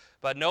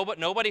 But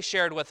nobody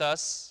shared with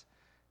us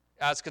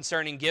as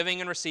concerning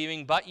giving and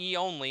receiving, but ye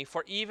only,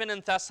 for even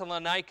in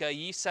Thessalonica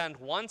ye send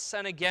once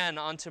and again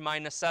unto my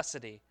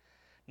necessity,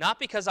 not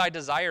because I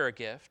desire a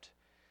gift,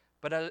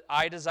 but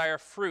I desire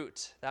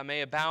fruit that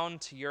may abound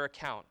to your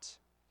account.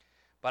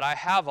 But I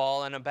have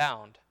all and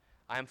abound.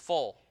 I am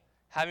full,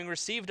 having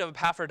received of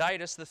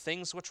Epaphroditus the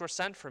things which were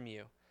sent from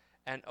you,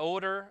 an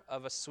odor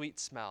of a sweet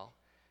smell,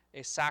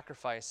 a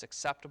sacrifice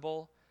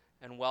acceptable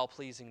and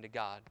well-pleasing to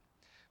God.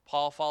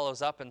 Paul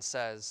follows up and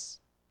says,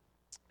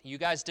 you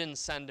guys didn't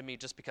send to me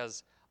just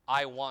because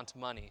I want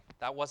money.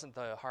 That wasn't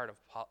the heart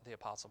of the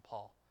Apostle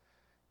Paul.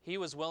 He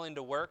was willing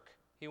to work.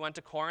 He went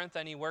to Corinth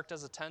and he worked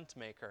as a tent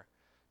maker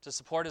to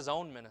support his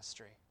own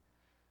ministry,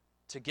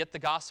 to get the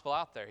gospel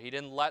out there. He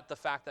didn't let the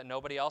fact that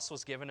nobody else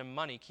was giving him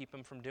money keep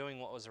him from doing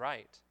what was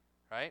right?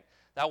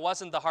 That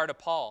wasn't the heart of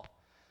Paul.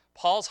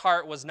 Paul's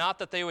heart was not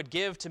that they would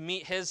give to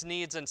meet his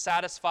needs and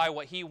satisfy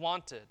what he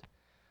wanted.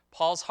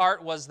 Paul's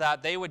heart was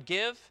that they would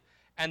give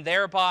and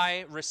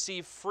thereby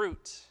receive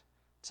fruit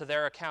to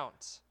their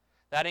account.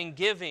 That in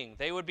giving,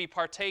 they would be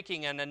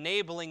partaking and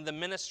enabling the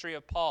ministry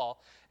of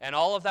Paul, and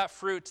all of that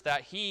fruit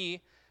that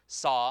he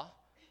saw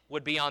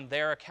would be on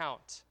their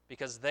account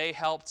because they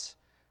helped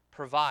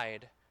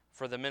provide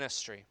for the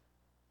ministry.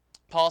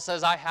 Paul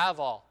says, I have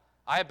all.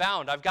 I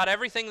abound. I've got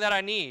everything that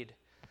I need,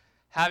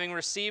 having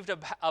received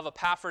of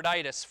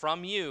Epaphroditus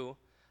from you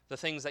the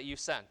things that you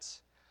sent.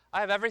 I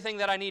have everything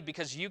that I need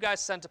because you guys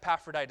sent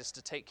Epaphroditus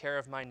to take care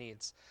of my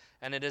needs,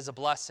 and it is a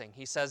blessing.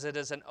 He says it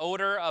is an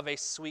odor of a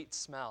sweet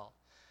smell.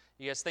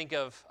 You guys think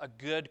of a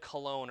good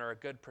cologne or a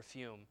good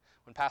perfume.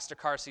 When Pastor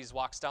Carsees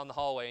walks down the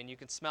hallway and you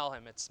can smell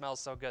him, it smells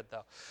so good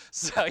though.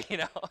 So,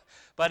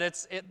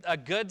 but a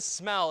good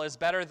smell is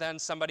better than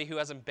somebody who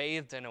hasn't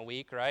bathed in a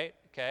week, right?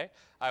 Okay,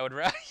 I would,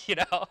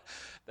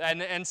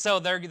 and so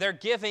their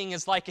giving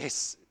is like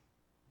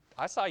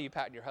I saw you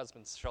patting your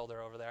husband's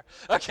shoulder over there.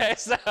 Okay,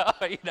 so,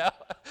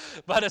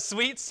 but a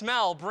sweet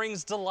smell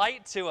brings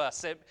delight to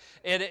us.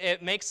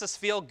 It makes us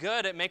feel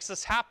good. It makes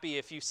us happy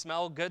if you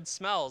smell good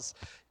smells.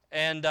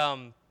 And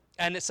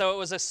so it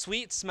was a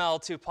sweet smell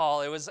to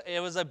Paul. It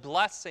was a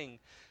blessing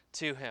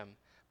to him.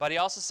 But he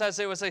also says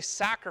it was a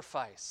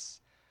sacrifice.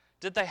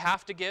 Did they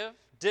have to give?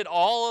 Did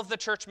all of the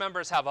church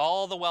members have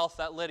all the wealth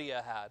that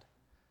Lydia had?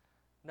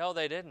 No,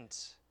 they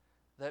didn't.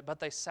 But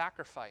they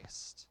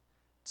sacrificed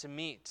to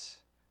meet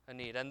a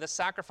need. And this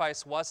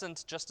sacrifice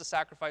wasn't just a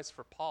sacrifice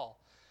for Paul.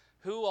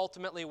 Who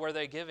ultimately were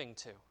they giving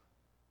to?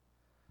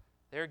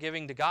 They were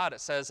giving to God.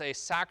 It says a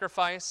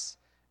sacrifice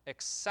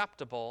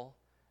acceptable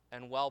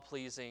and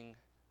well-pleasing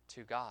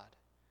to God.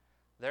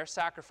 Their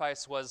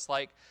sacrifice was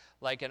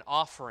like an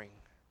offering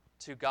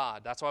to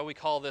God. That's why we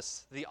call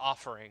this the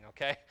offering,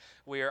 okay?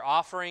 We are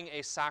offering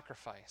a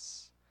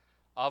sacrifice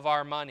of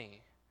our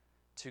money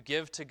to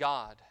give to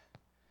God.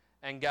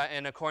 And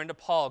according to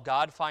Paul,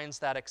 God finds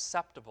that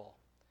acceptable,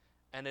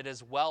 and it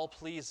is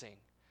well-pleasing.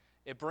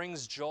 It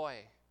brings joy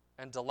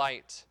and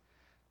delight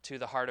to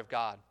the heart of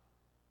God.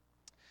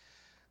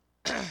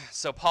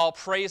 So Paul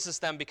praises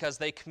them because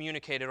they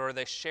communicated or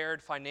they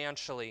shared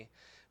financially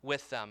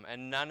with them,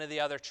 and none of the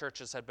other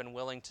churches had been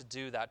willing to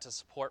do that to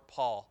support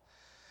Paul.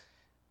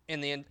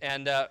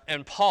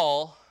 And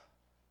Paul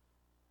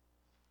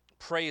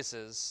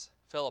praises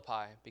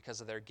Philippi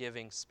because of their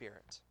giving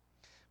spirit.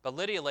 But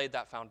Lydia laid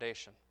that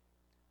foundation.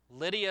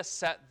 Lydia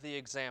set the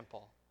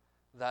example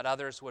that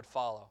others would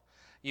follow.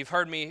 You've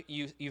heard me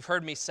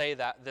say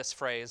this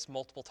phrase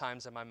multiple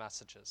times in my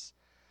messages.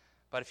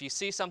 But if you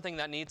see something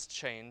that needs to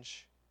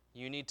change,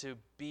 you need to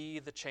be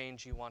the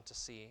change you want to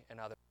see in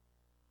others.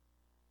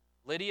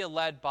 Lydia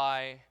led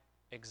by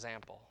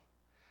example.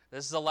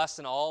 This is a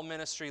lesson all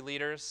ministry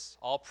leaders,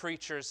 all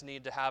preachers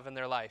need to have in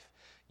their life.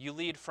 You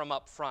lead from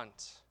up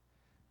front.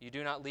 You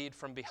do not lead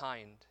from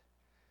behind.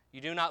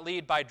 You do not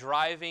lead by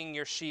driving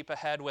your sheep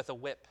ahead with a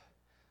whip,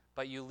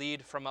 but you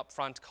lead from up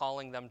front,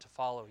 calling them to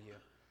follow you.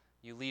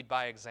 You lead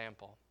by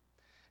example.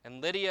 And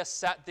Lydia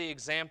set the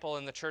example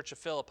in the church of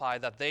Philippi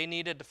that they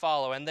needed to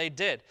follow, and they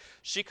did.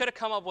 She could have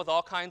come up with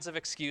all kinds of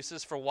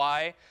excuses for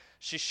why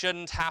she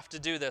shouldn't have to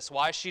do this,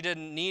 why she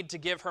didn't need to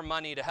give her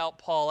money to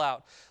help Paul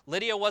out.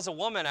 Lydia was a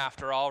woman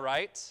after all,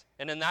 right?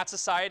 And in that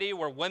society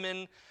where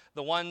women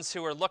the ones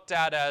who were looked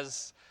at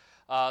as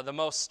the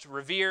most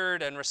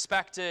revered and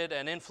respected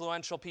and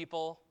influential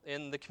people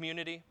in the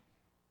community?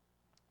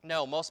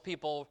 No, most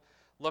people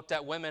looked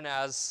at women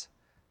as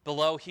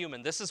below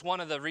human. This is one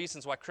of the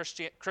reasons why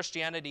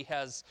Christianity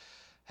has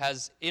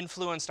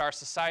influenced our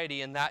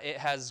society, in that it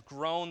has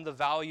grown the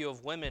value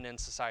of women in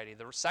society.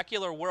 The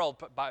secular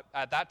world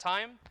at that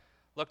time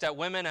looked at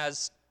women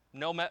as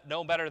no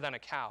better than a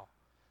cow,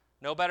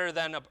 no better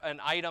than an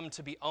item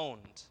to be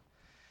owned.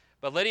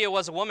 But Lydia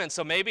was a woman,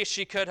 so maybe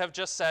she could have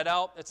just said,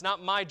 "Oh, it's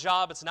not my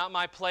job, it's not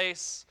my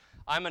place,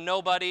 I'm a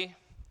nobody,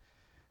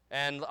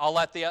 and I'll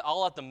let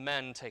the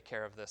men take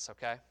care of this,"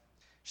 okay?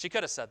 She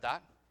could have said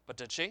that, but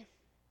did she?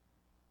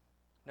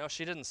 No,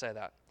 she didn't say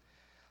that.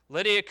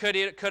 Lydia could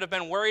have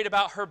been worried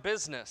about her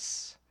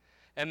business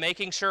and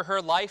making sure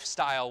her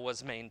lifestyle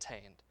was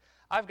maintained.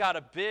 I've got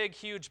a big,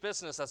 huge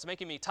business that's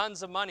making me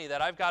tons of money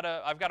that I've got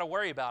to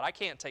worry about. I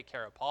can't take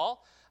care of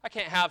Paul. I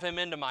can't have him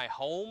into my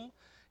home.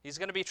 He's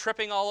going to be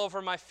tripping all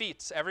over my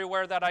feet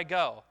everywhere that I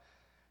go.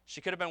 She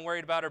could have been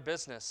worried about her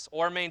business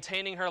or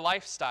maintaining her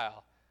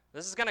lifestyle.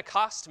 This is going to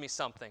cost me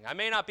something. I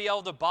may not be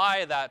able to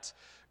buy that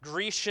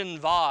Grecian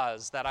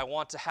vase that I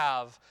want to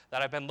have,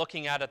 that I've been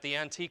looking at the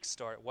antique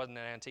store. It wasn't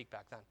an antique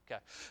back then.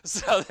 Okay.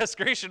 So this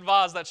Grecian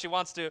vase that she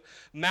wants to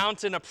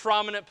mount in a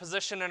prominent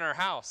position in her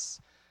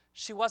house.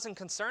 She wasn't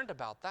concerned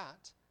about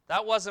that.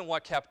 That wasn't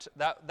what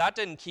that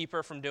didn't keep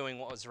her from doing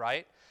what was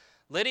right.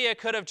 Lydia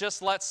could have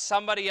just let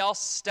somebody else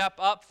step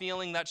up,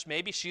 feeling that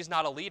maybe she's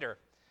not a leader.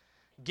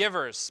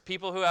 Givers,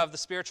 people who have the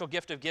spiritual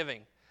gift of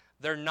giving,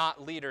 they're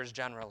not leaders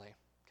generally.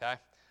 Okay?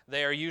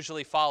 They are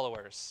usually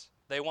followers.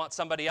 They want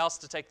somebody else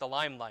to take the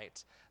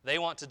limelight. They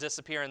want to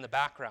disappear in the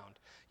background.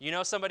 You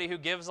know somebody who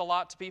gives a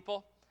lot to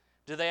people?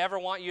 Do they ever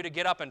want you to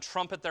get up and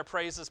trumpet their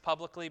praises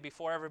publicly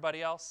before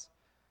everybody else?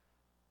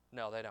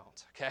 No, they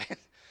don't, okay?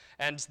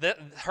 And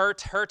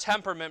her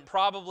temperament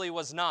probably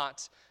was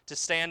not to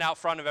stand out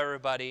front of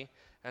everybody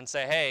and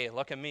say, "Hey,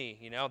 look at me."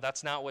 You know,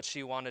 that's not what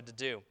she wanted to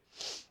do.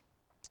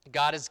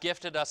 God has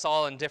gifted us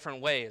all in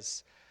different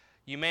ways.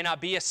 You may not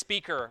be a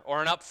speaker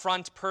or an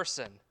upfront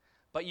person,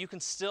 but you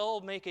can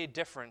still make a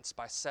difference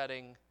by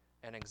setting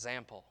an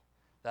example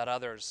that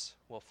others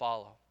will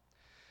follow.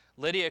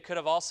 Lydia could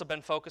have also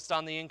been focused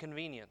on the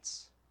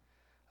inconvenience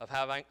of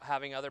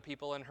having other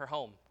people in her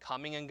home,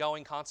 coming and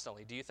going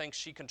constantly. Do you think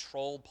she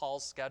controlled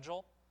Paul's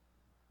schedule?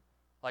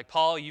 Like,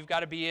 "Paul, you've got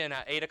to be in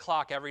at 8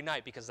 o'clock every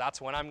night because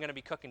that's when I'm going to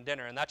be cooking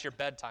dinner, and that's your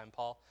bedtime,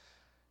 Paul."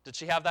 Did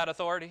she have that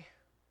authority?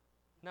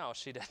 No,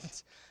 she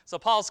didn't. So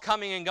Paul's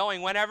coming and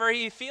going whenever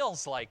he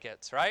feels like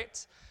it,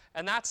 right?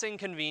 And that's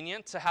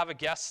inconvenient to have a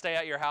guest stay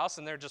at your house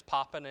and they're just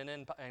popping in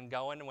and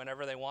going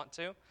whenever they want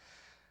to.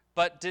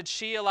 But did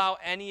she allow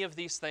any of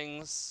these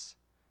things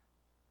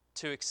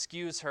to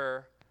excuse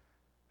her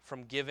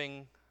from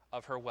giving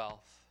of her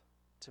wealth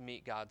to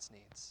meet God's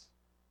needs?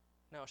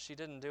 No, she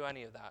didn't do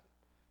any of that.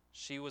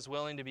 She was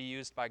willing to be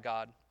used by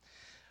God.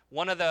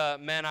 One of the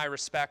men I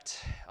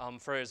respect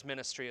for his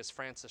ministry is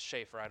Francis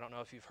Schaeffer. I don't know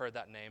if you've heard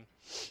that name.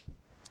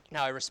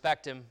 Now, I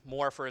respect him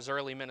more for his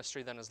early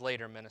ministry than his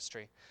later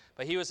ministry.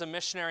 But he was a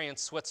missionary in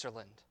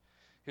Switzerland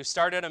who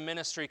started a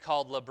ministry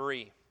called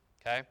L'Abri,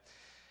 okay?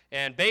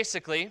 And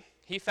basically,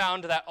 he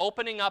found that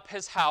opening up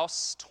his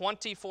house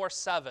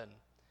 24/7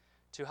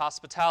 to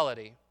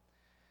hospitality,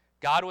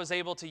 God was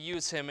able to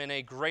use him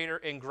in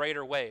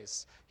greater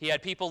ways. He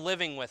had people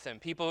living with him,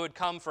 people who would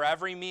come for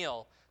every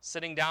meal,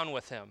 sitting down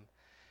with him,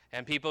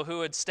 and people who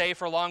would stay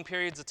for long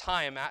periods of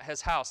time at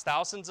his house.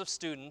 Thousands of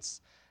students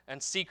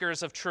and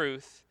seekers of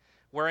truth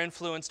were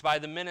influenced by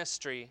the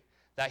ministry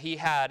that he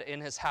had in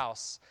his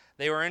house.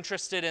 They were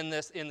interested in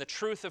the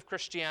truth of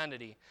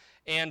Christianity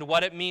and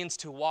what it means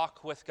to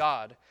walk with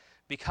God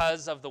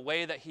because of the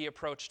way that he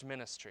approached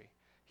ministry.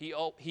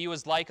 He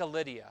was like a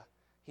Lydia.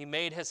 He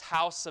made his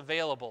house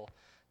available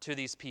to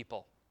these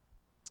people.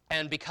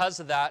 And because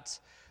of that,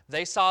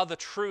 they saw the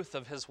truth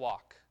of his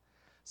walk.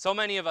 So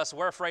many of us,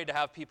 we're afraid to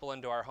have people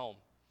into our home.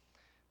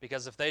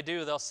 Because if they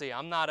do, they'll see,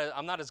 I'm not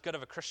as good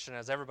of a Christian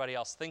as everybody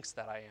else thinks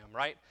that I am,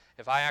 right?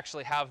 If I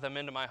actually have them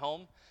into my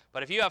home.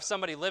 But if you have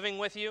somebody living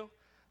with you,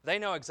 they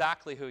know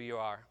exactly who you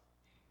are.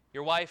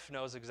 Your wife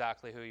knows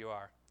exactly who you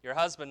are. Your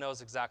husband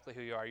knows exactly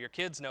who you are. Your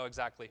kids know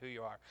exactly who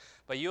you are.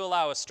 But you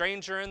allow a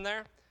stranger in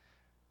there,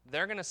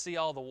 they're going to see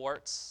all the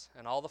warts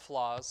and all the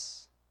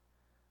flaws,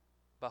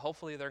 but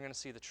hopefully they're going to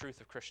see the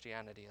truth of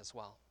Christianity as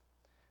well.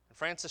 And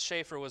Francis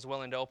Schaeffer was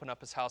willing to open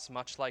up his house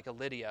much like a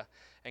Lydia,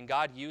 and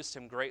God used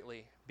him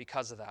greatly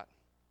because of that.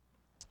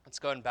 Let's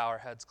go ahead and bow our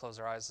heads, close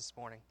our eyes this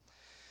morning.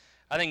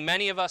 I think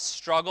many of us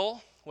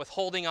struggle with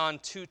holding on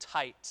too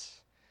tight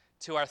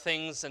to our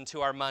things and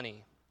to our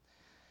money.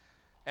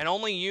 And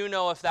only you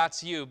know if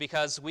that's you,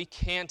 because we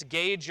can't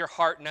gauge your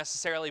heart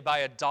necessarily by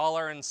a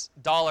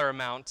dollar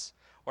amount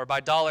or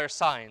by dollar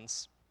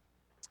signs.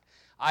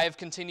 I have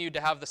continued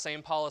to have the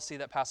same policy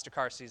that Pastor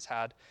Carsey's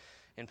had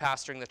in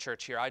pastoring the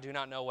church here. I do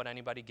not know what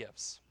anybody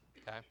gives.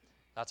 Okay?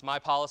 That's my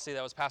policy.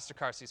 That was Pastor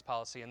Carsey's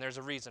policy, and there's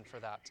a reason for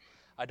that.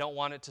 I don't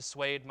want it to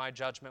sway my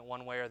judgment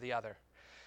one way or the other.